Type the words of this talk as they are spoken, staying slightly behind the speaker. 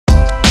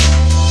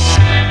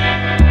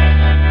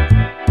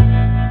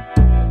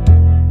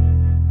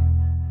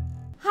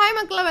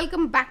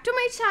welcome back to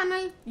my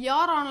channel,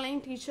 your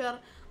online teacher.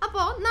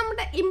 അപ്പോൾ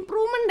നമ്മുടെ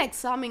improvement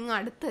exam ഇങ്ങ്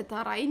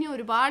അടുത്തെത്താറായി. ഇനി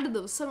ഒരുപാട്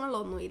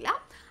ദിവസങ്ങളൊന്നുമില്ല.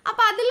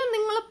 അപ്പോൾ അതിൽ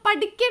നിങ്ങൾ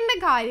പഠിക്കേണ്ട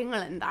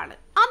കാര്യങ്ങൾ എന്താണ്,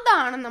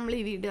 അതാണ് നമ്മൾ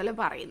ഈ വീഡിയോയിൽ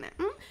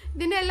പറയുന്നത്.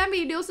 ഇതിൻ്റെ എല്ലാം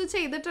വീഡിയോസ്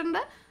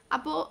ചെയ്തിട്ടുണ്ട്.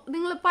 അപ്പോൾ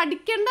നിങ്ങൾ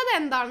പഠിക്കേണ്ടത്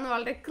എന്താണെന്ന്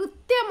വളരെ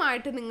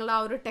കൃത്യമായിട്ട് നിങ്ങൾ ആ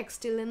ഒരു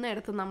ടെക്സ്റ്റിൽ നിന്ന്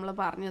എടുത്ത് നമ്മൾ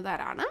പറഞ്ഞു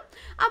തരാണ്.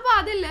 അപ്പോൾ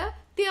അതിൽ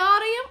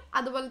തിയറിയും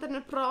അതുപോലെ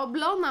തന്നെ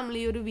പ്രോബ്ലവും നമ്മൾ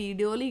ഈ ഒരു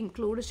വീഡിയോയിൽ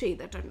ഇൻക്ലൂഡ്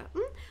ചെയ്തിട്ടുണ്ട്.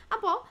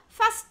 അപ്പോൾ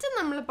ഫസ്റ്റ്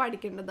നമ്മൾ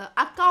പഠിക്കേണ്ടത്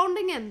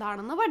അക്കൗണ്ടിങ്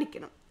എന്താണെന്ന്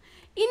പഠിക്കണം.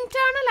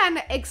 Internal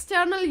and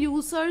external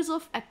users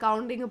of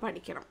accounting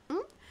പഠിക്കണം.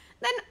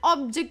 Then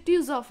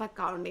objectives of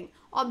accounting.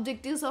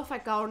 Objectives of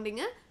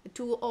accounting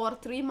 2 or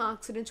 3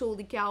 മാർക്സിന്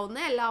ചോദിക്കാവുന്ന,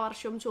 എല്ലാ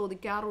വർഷവും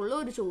ചോദിക്കാറുള്ള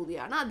ഒരു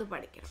ചോദ്യമാണ്, അത്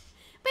പഠിക്കണം.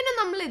 പിന്നെ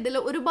നമ്മൾ ഇതിൽ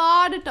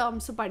ഒരുപാട്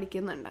ടേംസ്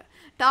പഠിക്കുന്നുണ്ട്.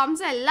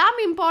 ടേംസ് എല്ലാം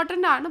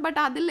ഇമ്പോർട്ടൻ്റ് ആണ്, ബട്ട്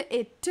അതിൽ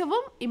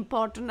ഏറ്റവും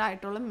ഇമ്പോർട്ടൻ്റ്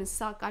ആയിട്ടുള്ള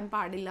മിസ്സാക്കാൻ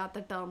പാടില്ലാത്ത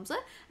terms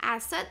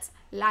assets,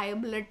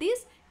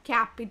 liabilities,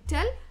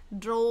 capital,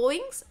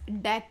 drawings,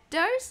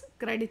 debtors,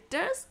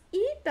 creditors.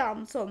 ഈ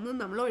ടേംസ് ഒന്നും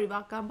നമ്മൾ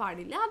ഒഴിവാക്കാൻ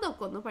പാടില്ല,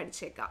 അതൊക്കെ ഒന്ന്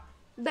പഠിച്ചേക്കാം.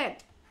 ദെൻ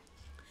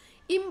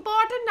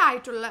ഇമ്പോർട്ടൻ്റ്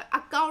ആയിട്ടുള്ള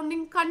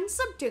അക്കൗണ്ടിങ്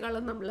കൺസെപ്റ്റുകൾ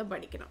നമ്മൾ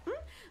പഠിക്കണം.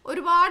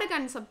 ഒരുപാട്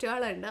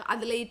കൺസെപ്റ്റുകളുണ്ട്.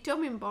 അതിൽ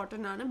ഏറ്റവും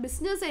ഇമ്പോർട്ടൻ്റ് ആണ്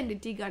ബിസിനസ്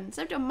എൻറ്റിറ്റി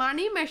കൺസെപ്റ്റ്,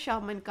 മണി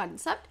measurement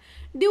concept,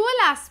 dual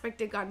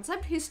aspect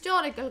concept,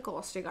 historical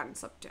cost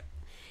concept.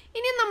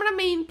 ഇനി നമ്മുടെ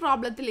മെയിൻ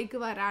പ്രോബ്ലത്തിലേക്ക്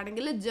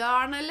വരാണെങ്കിൽ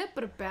ജേർണൽ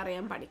പ്രിപ്പയർ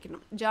ചെയ്യാൻ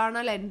പഠിക്കണം.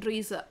 Journal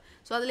entries.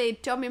 സോ അതിൽ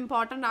ഏറ്റവും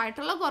ഇമ്പോർട്ടൻ്റ്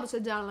ആയിട്ടുള്ള കുറച്ച്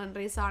ജേർണൽ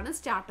എൻട്രീസ് ആണ്: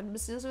 started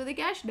business with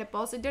cash,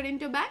 deposited in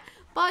to bank,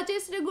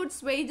 purchased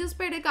goods, wages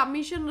paid,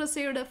 commission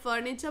received,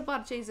 furniture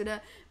purchased,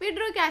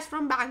 withdraw cash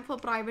from bank for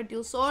private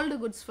use, sold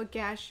goods for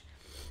cash.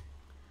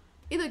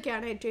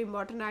 ഇതൊക്കെയാണ് ഏറ്റവും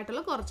important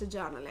ആയിട്ടുള്ള കുറച്ച്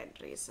journal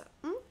entries.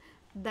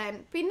 Then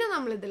പിന്നെ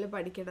നമ്മൾ ഇതിൽ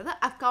പഠിക്കേണ്ടത്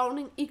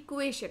accounting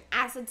equation,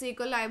 assets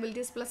equal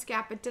liabilities plus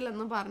capital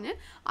എന്ന് പറഞ്ഞ്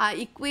ആ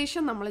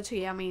ഇക്വേഷൻ നമ്മൾ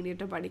ചെയ്യാൻ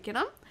വേണ്ടിയിട്ട്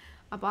പഠിക്കണം.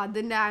 അപ്പോൾ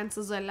അതിൻ്റെ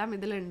ആൻസേഴ്സും എല്ലാം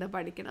ഇതിലുണ്ട്,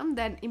 പഠിക്കണം.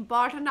 ദെൻ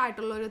ഇമ്പോർട്ടൻ്റ്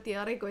ആയിട്ടുള്ള ഒരു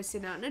തിയറി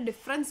ക്വസ്റ്റ്യൻ ആണ്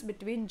difference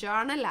between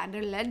journal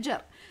and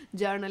ledger.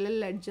 ജേർണലും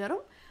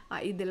ലെഡ്ജറും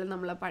ഇതിൽ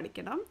നമ്മൾ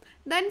പഠിക്കണം.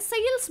 ദെൻ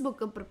സെയിൽസ്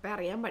ബുക്ക് പ്രിപ്പയർ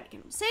ചെയ്യാൻ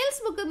പഠിക്കണം.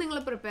 സെയിൽസ് ബുക്ക് നിങ്ങൾ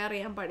പ്രിപ്പയർ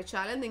ചെയ്യാൻ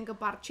പഠിച്ചാൽ നിങ്ങൾക്ക്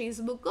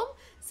പർച്ചേസ് ബുക്കും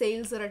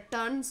സെയിൽസ്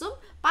റിട്ടേൺസും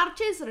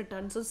പർച്ചേസ്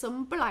റിട്ടേൺസും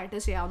സിമ്പിളായിട്ട്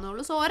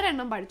ചെയ്യാവുന്നുള്ളൂ. സോ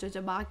ഒരെണ്ണം പഠിച്ചു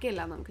വെച്ചാൽ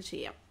ബാക്കിയെല്ലാം നമുക്ക്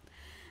ചെയ്യാം.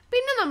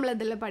 പിന്നെ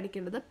നമ്മളിതിൽ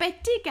പഠിക്കേണ്ടത്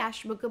പെറ്റി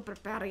ക്യാഷ് ബുക്ക്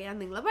പ്രിപ്പയർ ചെയ്യാൻ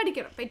നിങ്ങൾ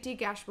പഠിക്കണം. പെറ്റി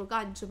ക്യാഷ് ബുക്ക്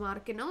 5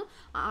 മാർക്കിനോ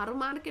 6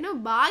 മാർക്കിനോ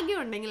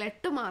ഭാഗ്യമുണ്ടെങ്കിൽ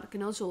 8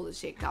 മാർക്കിനോ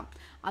ചോദിച്ചേക്കാം.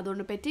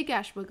 അതുകൊണ്ട് പെറ്റി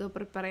ക്യാഷ് ബുക്ക്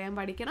പ്രിപ്പയർ ചെയ്യാൻ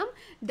പഠിക്കണം.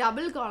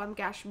 Double column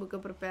cash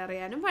book prepare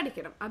ചെയ്യാനും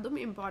പഠിക്കണം. അതും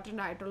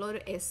ഇമ്പോർട്ടൻ്റ് ആയിട്ടുള്ള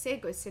ഒരു എസ്സേ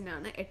ക്വസ്റ്റ്യൻ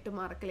ആണ്. 8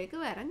 മാർക്കിലേക്ക്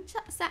വരാൻ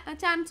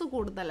ചാൻസ്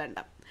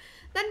കൂടുതലുണ്ട്.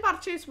 ദെൻ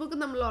പർച്ചേസ്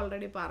ബുക്ക് നമ്മൾ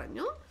ഓൾറെഡി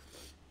പറഞ്ഞു.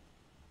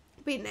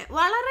 പിന്നെ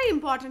വളരെ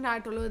ഇമ്പോർട്ടൻ്റ്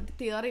ആയിട്ടുള്ള ഒരു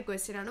തിയറി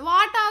ക്വസ്റ്റ്യൻ ആണ്: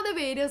 what are the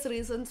various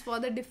reasons for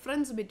the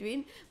difference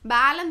between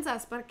balance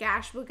as per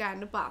cash book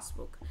and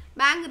passbook.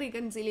 Bank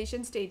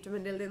reconciliation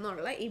സ്റ്റേറ്റ്മെൻറ്റിൽ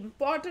നിന്നുള്ള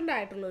ഇമ്പോർട്ടൻ്റ്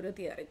ആയിട്ടുള്ള ഒരു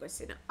തിയറി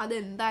ക്വസ്റ്റ്യൻ, അത്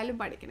എന്തായാലും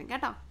പഠിക്കണം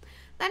കേട്ടോ.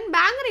 Then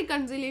bank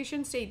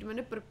reconciliation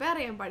statement prepare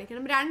ചെയ്യാൻ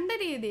പഠിക്കണം. 2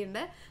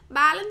 രീതിയുണ്ട്.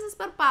 ബാലൻസസ്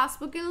പെർ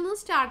പാസ്ബുക്കിൽ നിന്ന്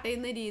സ്റ്റാർട്ട്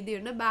ചെയ്യുന്ന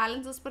രീതിയുണ്ട്,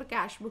 ബാലൻസസ് പെർ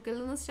ക്യാഷ് ബുക്കിൽ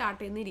നിന്ന് സ്റ്റാർട്ട്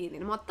ചെയ്യുന്ന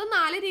രീതിയുണ്ട്. മൊത്തം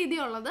 4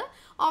 രീതിയുള്ളത്.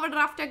 ഓവർ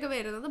ഡ്രാഫ്റ്റ് ഒക്കെ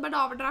വരുന്നത്, ബട്ട്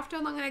ഓവർ ഡ്രാഫ്റ്റ്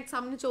ഒന്നും അങ്ങനെ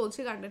എക്സാമിന്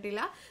ചോദിച്ച്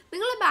കണ്ടിട്ടില്ല.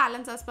 നിങ്ങൾ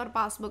balances per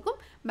പാസ്ബുക്കും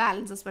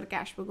balances per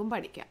cash ബുക്കും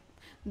പഠിക്കാം.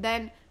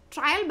 ദെൻ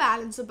ട്രയൽ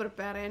ബാലൻസ്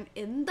പ്രിപ്പയർ ചെയ്യാൻ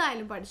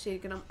എന്തായാലും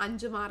പഠിച്ചിരിക്കണം.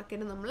 5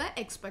 മാർക്കിന് നമ്മൾ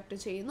എക്സ്പെക്റ്റ്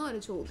ചെയ്യുന്ന ഒരു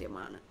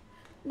ചോദ്യമാണ്.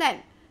 ദെൻ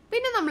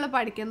പിന്നെ നമ്മൾ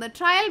പഠിക്കുന്നത്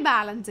ട്രയൽ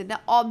ബാലൻസിൻ്റെ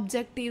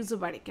ഒബ്ജക്റ്റീവ്സ്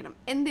പഠിക്കണം.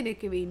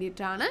 എന്തിനൊക്കെ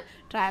വേണ്ടിയിട്ടാണ്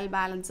ട്രയൽ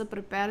ബാലൻസ്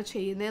പ്രിപ്പയർ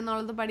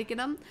ചെയ്യുന്നതെന്നുള്ളത്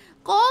പഠിക്കണം.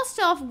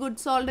 കോസ്റ്റ് ഓഫ്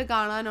ഗുഡ്സ് സോൾഡ്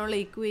കാണാനുള്ള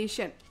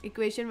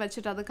ഇക്വേഷൻ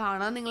വെച്ചിട്ട് അത്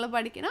കാണാൻ നിങ്ങൾ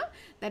പഠിക്കണം.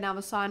 ദെൻ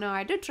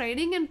അവസാനമായിട്ട്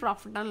trading and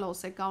profit and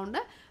loss account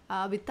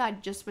with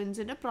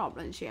അഡ്ജസ്റ്റ്മെൻറ്റ്സിൻ്റെ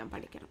problem ചെയ്യാൻ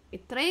പഠിക്കണം.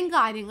 ഇത്രയും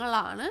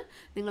കാര്യങ്ങളാണ്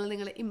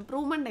നിങ്ങളുടെ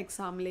ഇംപ്രൂവ്മെൻറ്റ്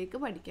എക്സാമിലേക്ക്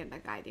പഠിക്കേണ്ട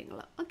കാര്യങ്ങൾ.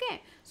 ഓക്കെ,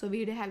 സോ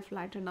വീഡിയോ ഹെൽപ്ഫുൾ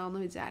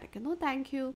ആയിട്ടുണ്ടാവുമെന്ന് വിചാരിക്കുന്നു. Thank you.